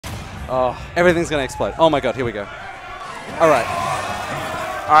Oh, everything's going to explode. Oh my god, here we go. All right.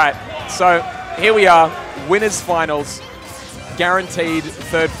 All right, so here we are, winners finals, guaranteed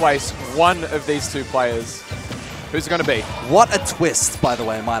third place, one of these two players. Who's it going to be? What a twist, by the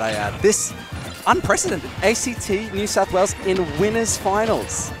way, might I add. This unprecedented ACT New South Wales in winners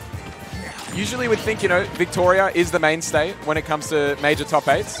finals. Usually we'd think, you know, Victoria is the mainstay when it comes to major top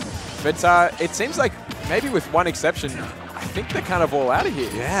 8s, but it seems like maybe with one exception, I think they're kind of all out of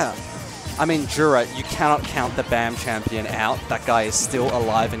here. Yeah. I mean, Jura, you cannot count the BAM champion out. That guy is still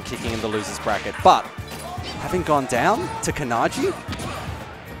alive and kicking in the losers bracket. But having gone down to Kinaji,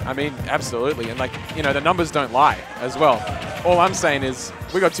 I mean, absolutely. And, like, you know, the numbers don't lie as well. All I'm saying is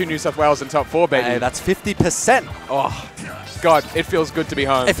we got 2 New South Wales in top 4, baby. hey, that's 50%. Oh, God, it feels good to be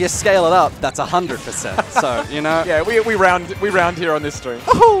home. If you scale it up, that's 100%. So, you know. Yeah, we round here on this stream.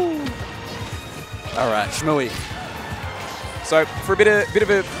 All right, Shmui. So for a bit of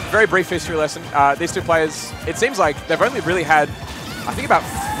a very brief history lesson, these two players, it seems like they've only really had, I think, about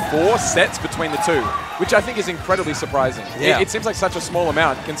 4 sets between the two, which I think is incredibly surprising. Yeah. It seems like such a small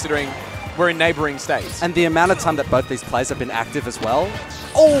amount considering we're in neighboring states. And the amount of time that both these players have been active as well.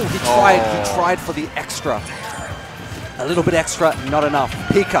 Oh, he tried for the extra. A little bit extra, not enough.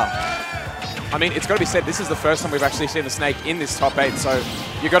 Pika. I mean, it's got to be said, this is the first time we've actually seen the Snake in this top 8, so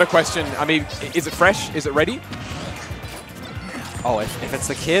you got to question, I mean, is it fresh? Is it ready? Oh, if it's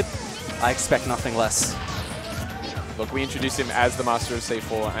the kid, I expect nothing less. Look, we introduced him as the master of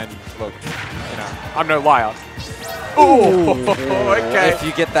C4, and look, you know, I'm no liar. Ooh, okay. If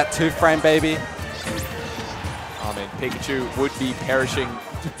you get that 2-frame, baby. Oh man, Pikachu would be perishing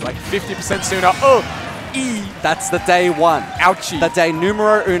like 50% sooner. Oh, E. That's the day 1. Ouchie. The day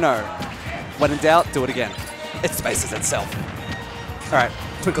numero uno. When in doubt, do it again. It spaces itself. All right,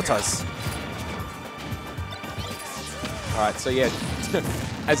 Twinkle Toes. All right, so yeah,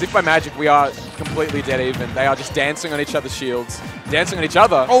 as if by magic, we are completely dead even. They are just dancing on each other's shields, dancing on each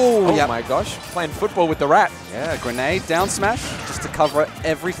other. Oh, yep. My gosh, playing football with the rat. Yeah, grenade, down smash, just to cover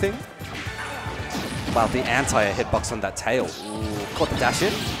everything. Wow, the anti-air hitbox on that tail. Ooh, caught the dash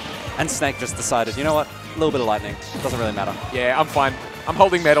in. And Snake just decided, you know what, a little bit of lightning, doesn't really matter. Yeah, I'm fine. I'm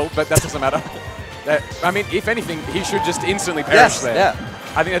holding metal, but that doesn't matter. I mean, if anything, he should just instantly perish there. Yeah.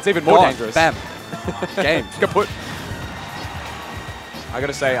 I think that's even more dangerous. Bam. Game. Kaput. I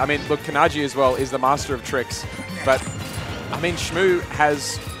gotta say, I mean, look, Kinaji as well is the master of tricks, but I mean, Shmu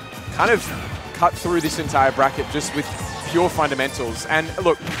has kind of cut through this entire bracket just with pure fundamentals. And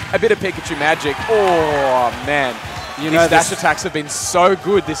look, a bit of Pikachu magic. Oh man, you know, dash attacks have been so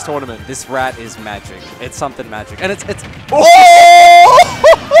good this tournament. This rat is magic. It's something magic, and it's. Oh!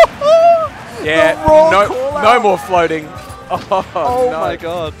 Yeah, no more floating. Oh no. My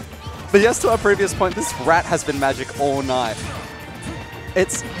god. But yes, to our previous point, this rat has been magic all night.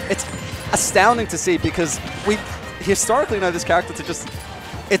 It's astounding to see because we historically know this character to just,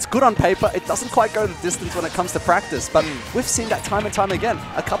 it's good on paper, it doesn't quite go the distance when it comes to practice, but we've seen that time and time again.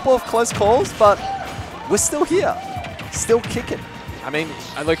 A couple of close calls, but we're still here, still kicking. I mean,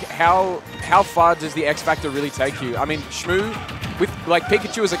 look, how far does the X Factor really take you? I mean, Shmu, with like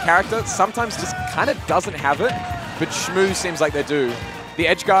Pikachu as a character, sometimes just kind of doesn't have it, but Shmu seems like they do. The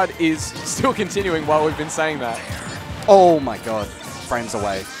edge guard is still continuing while we've been saying that. Oh my god. Frames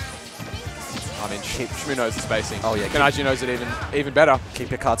away. I mean, Shmu knows the spacing. Oh yeah. Kinaji knows it even better.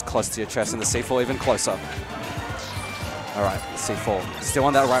 Keep your cards close to your chest and the C4 even closer. All right, C4. Still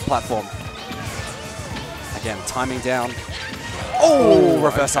on that right platform. Again, timing down. Oh,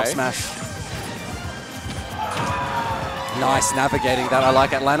 reverse up smash. Nice navigating that. I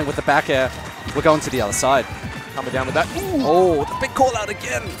like it. Landing with the back air. We're going to the other side. Coming down with that. Ooh. Oh, the big call out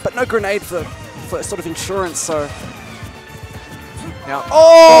again. But no grenade for sort of insurance, so... Now,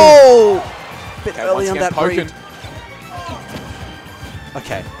 bit early on that read.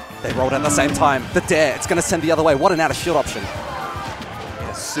 Okay, they rolled at the same time. The dare, it's going to send the other way. What an out of shield option.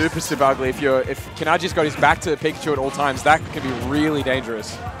 Yeah, super ugly. If Kinaji's got his back to Pikachu at all times, that can be really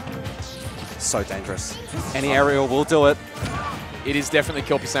dangerous. So dangerous. Any aerial will do it. It is definitely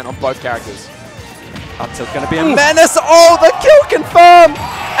kill percent on both characters. Up tilt going to be a menace. Oh, the kill confirmed,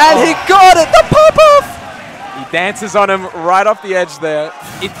 and he got it. The pop off. He dances on him right off the edge there.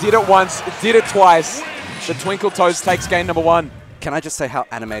 It did it once, it did it twice. The Twinkle Toes takes game number 1. Can I just say how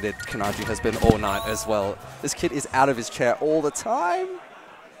animated Kinaji has been all night as well? This kid is out of his chair all the time.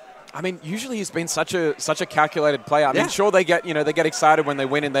 I mean, usually he's been such a calculated player. I mean, sure they get excited when they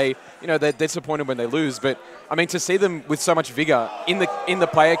win and they're disappointed when they lose. But I mean, to see them with so much vigor in the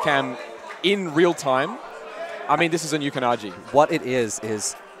player cam in real time, I mean, this is a new Kinaji. What it is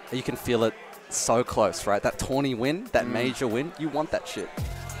you can feel it so close, right? That tourney win, that major win, you want that shit.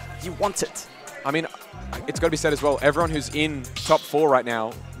 You want it. I mean, it's got to be said as well, everyone who's in top 4 right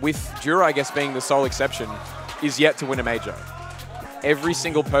now, with Jura, I guess, being the sole exception, is yet to win a major. Every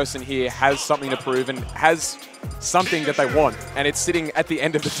single person here has something to prove and has something that they want, and it's sitting at the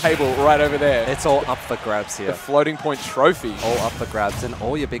end of the table right over there. It's all up for grabs here. The floating point trophy. All up for grabs, and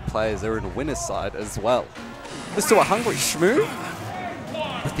all your big players are in the winner's side as well. Let's do a hungry Shmu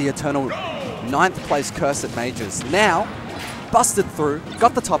with the eternal 9th place curse at majors. Now, busted through,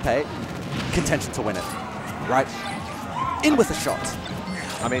 got the top 8, contention to win it. Right? In with a shot.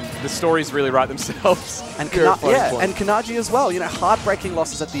 I mean, the stories really write themselves. And and Kinaji as well. You know, heartbreaking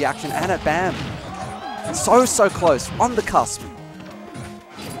losses at the action and at BAM. So close, on the cusp.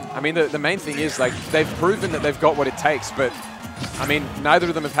 I mean, the main thing is, like, they've proven that they've got what it takes, but, I mean, neither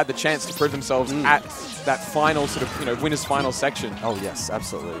of them have had the chance to prove themselves at that final sort of, you know, winner's final section. Oh, yes,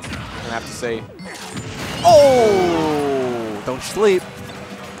 absolutely. Gonna have to see. Oh! Don't sleep.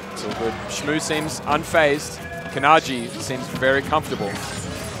 It's all good. Shmu seems unfazed. Kinaji seems very comfortable.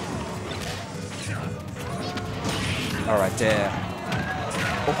 All right, there.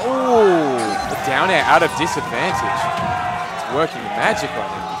 Oh! The down air out of disadvantage. It's working magic on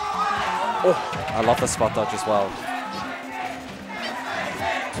him. Oh, I love the spot dodge as well.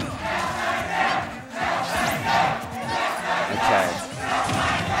 Okay.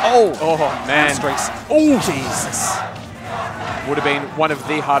 Oh man. Oh, Jesus. Would have been one of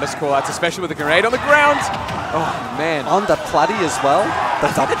the hardest call-outs, especially with the grenade on the ground. Oh, man. On the platty as well.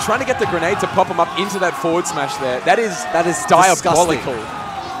 They're trying to get the grenade to pop him up into that forward smash there. That is diabolical. Disgusting.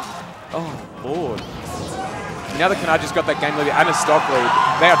 Oh, Lord. Now that Kinaji's got that game lead and a stock lead,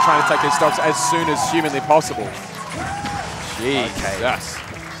 they are trying to take their stocks as soon as humanly possible. Jeez. Okay. Yes.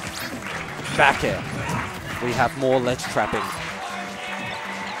 Back air. We have more ledge trapping.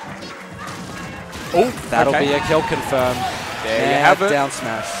 Oh, that'll be a kill confirm. There you have it. Down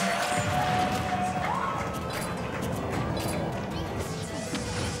smash.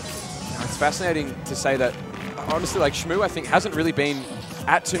 It's fascinating to say that, honestly, like, Shmu, I think, hasn't really been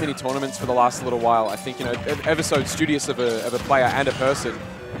at too many tournaments for the last little while. I think, you know, ever so studious of a player and a person.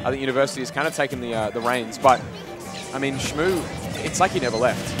 I think University has kind of taken the reins. But, I mean, Shmu, it's like he never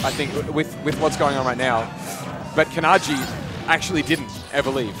left, I think, with what's going on right now. But Kinaji actually didn't ever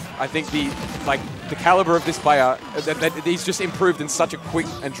leave. I think the caliber of this player, he's just improved in such a quick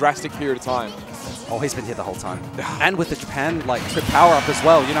and drastic period of time. Oh, he's been here the whole time. And with the Japan, like, trip power-up as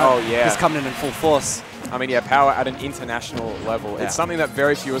well, you know? Oh, yeah. He's coming in full force. I mean, yeah, power at an international level. Yeah. It's something that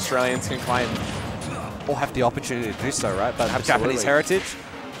very few Australians can claim. Or have the opportunity to do so, right? But have Absolutely. Japanese heritage,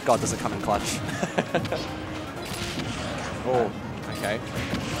 God, does it come in clutch. Oh, okay.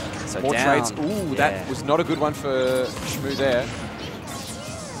 So more down. trades. Ooh, that was not a good one for Shmu there.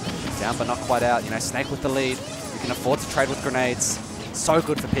 Down but not quite out. You know, Snake with the lead. You can afford to trade with grenades. So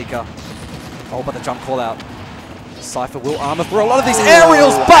good for Pika. Oh, but the jump call out. Cypher will armor through a lot of these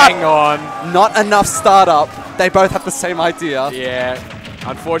aerials, but hang on. Not enough startup. They both have the same idea. Yeah.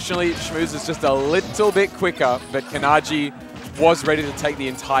 Unfortunately, Shmu's is just a little bit quicker, but Kinaji was ready to take the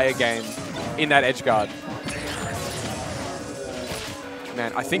entire game in that edge guard.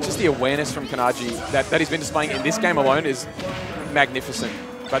 Man, I think just the awareness from Kinaji that he's been displaying in this game alone is magnificent.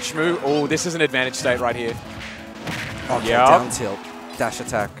 But Shmu, oh, this is an advantage state right here. Okay, down tilt. Dash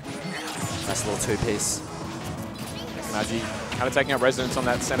attack. Nice little two-piece. Kinaji kind of taking up residence on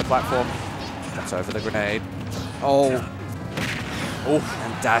that center platform. That's over the grenade. Oh. Oh,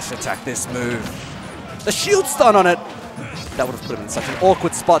 and dash attack this move. The shield stun on it. That would have put him in such an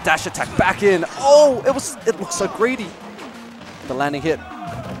awkward spot. Dash attack back in. Oh, it looks so greedy. The landing hit.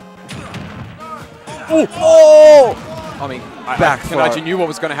 Ooh. Oh! I mean, Kinaji knew what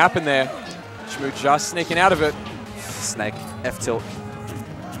was going to happen there. Shmu just sneaking out of it. Snake, F tilt.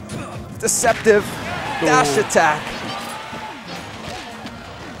 Deceptive. Dash attack.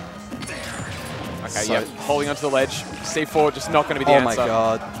 Okay, yeah, holding onto the ledge. C4 just not going to be the answer. Oh my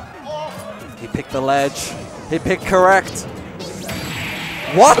god. He picked the ledge. He picked correct.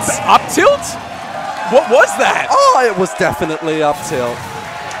 What? Up tilt? What was that? Oh, it was definitely up tilt.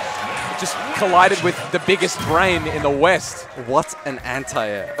 It just collided with the biggest brain in the West. What an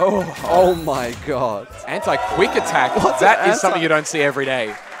anti-air. Oh my god. Anti-quick attack. That is something you don't see every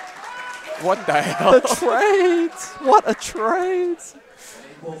day. What the hell? The trade. What a trade.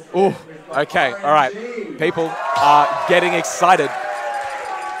 Ooh, okay, all right. People are getting excited.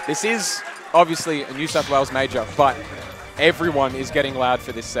 This is obviously a New South Wales major, but everyone is getting loud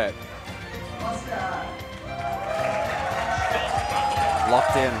for this set.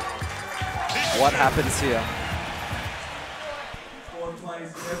 Locked in. What happens here?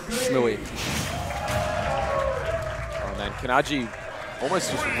 Shmui. Oh man, Kinaji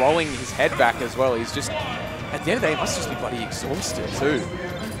almost just rolling his head back as well. He's just, at the end of the day, he must just be bloody exhausted too.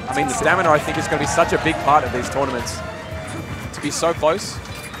 I mean, the stamina, I think, is going to be such a big part of these tournaments. To be so close,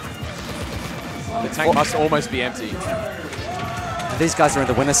 the tank must almost be empty. These guys are in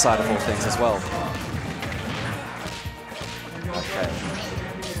the winner's side of all things as well. Okay.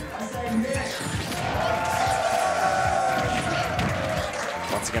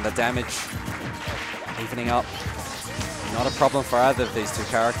 Once again, the damage evening up. Not a problem for either of these two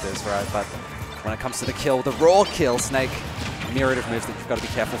characters, right? But when it comes to the kill, the raw kill, Snake, a myriad of moves that you've got to be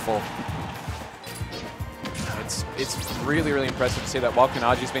careful for. It's really, really impressive to see that while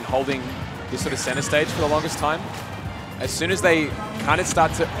Kinaji's been holding this sort of center stage for the longest time, as soon as they kind of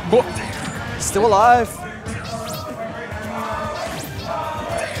start to... Still alive.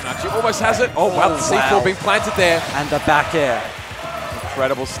 Kinaji almost has it. Oh, wow, the C4 being planted there. And the back air.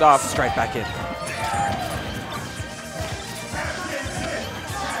 Incredible stuff. Straight back in.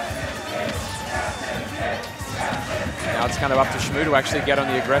 Now it's kind of up to Shmu to actually get on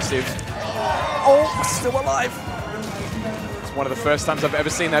the aggressive. Oh, still alive. It's one of the first times I've ever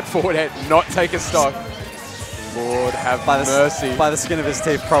seen that forward hit not take a stock. Lord have mercy. By the skin of his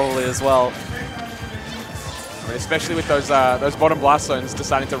teeth, probably as well. I mean, especially with those bottom blast zones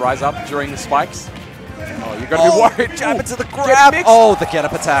deciding to rise up during the spikes. Oh, you've got to be worried. Jab into the grab. Oh, the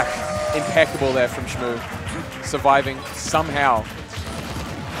get-up attack. Impeccable there from Shmu. Surviving somehow.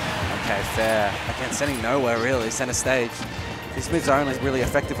 Okay, fair. Again, sending nowhere, really. Center stage. These moves are only really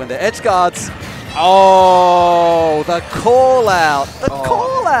effective when they're edge guards. Oh, the call-out. The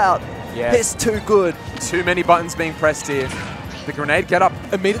call-out. Yeah. It's too good. Too many buttons being pressed here. The grenade get up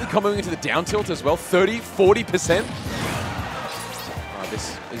immediately coming into the down tilt as well. 30, 40%. Oh,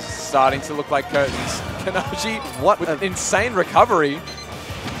 this is starting to look like curtains. Kinaji, what with insane recovery.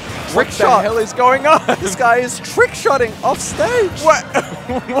 What the hell is going on? This guy is trick-shotting off stage. What?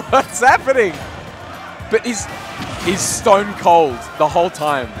 What's happening? But he's stone cold the whole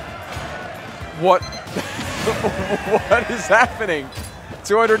time. What? What is happening?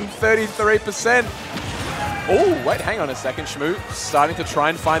 233%. Oh, wait, hang on a second. Shmu starting to try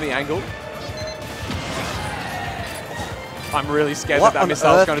and find the angle. I'm really scared that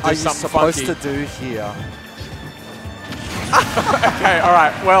missile is going to do something funky. What are you supposed to do here? Okay, all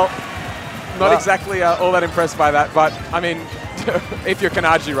right. Well, not exactly all that impressed by that, but I mean, if you're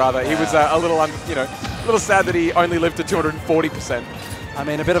Kinaji, rather, he was a little, a little sad that he only lived to 240%. I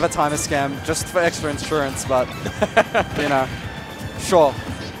mean, a bit of a timer scam just for extra insurance, but sure.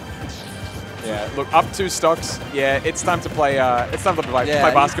 Yeah, look, up 2 stocks. Yeah, it's time to play. It's time to play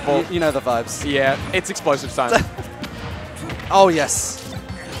basketball. You know the vibes. Yeah, it's explosive time. Oh yes.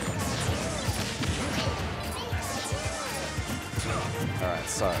 All right,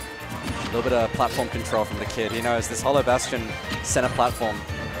 so a little bit of platform control from the kid. He knows this Hollow Bastion center platform.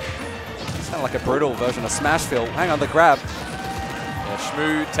 It's kind of like a brutal version of Smashville. Hang on, the grab. Yeah,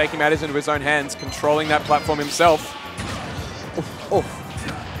 Shmu taking matters into his own hands, controlling that platform himself. Oh.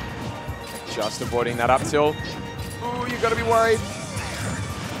 Just avoiding that up tilt. Ooh, you got to be worried.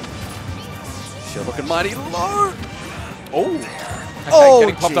 Shield looking mighty low. Oh. Okay,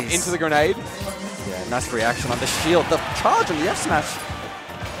 getting popped up into the grenade. Yeah, nice reaction on the shield. The charge and the F smash.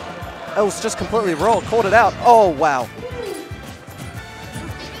 It was just completely raw. Caught it out. Oh, wow.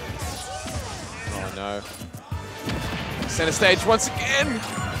 Oh, no. Center stage once again.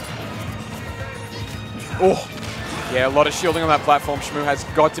 Oh. Yeah, a lot of shielding on that platform. Shmu has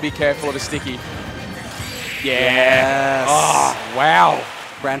got to be careful of a sticky. Yeah. Yes. Oh, wow.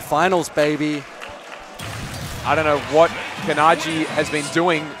 Grand finals, baby. I don't know what Kinaji has been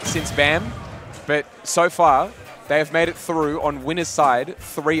doing since BAM, but so far, they have made it through on winner's side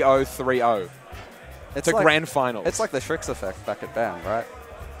 3-0, 3-0. It's a grand finals. It's like the Shrix effect back at BAM, right?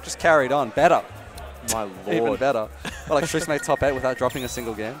 Just carried on. Better. My lord. Even better. But like Shrix made top 8 without dropping a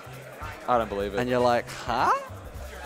single game. I don't believe it. And you're like, huh?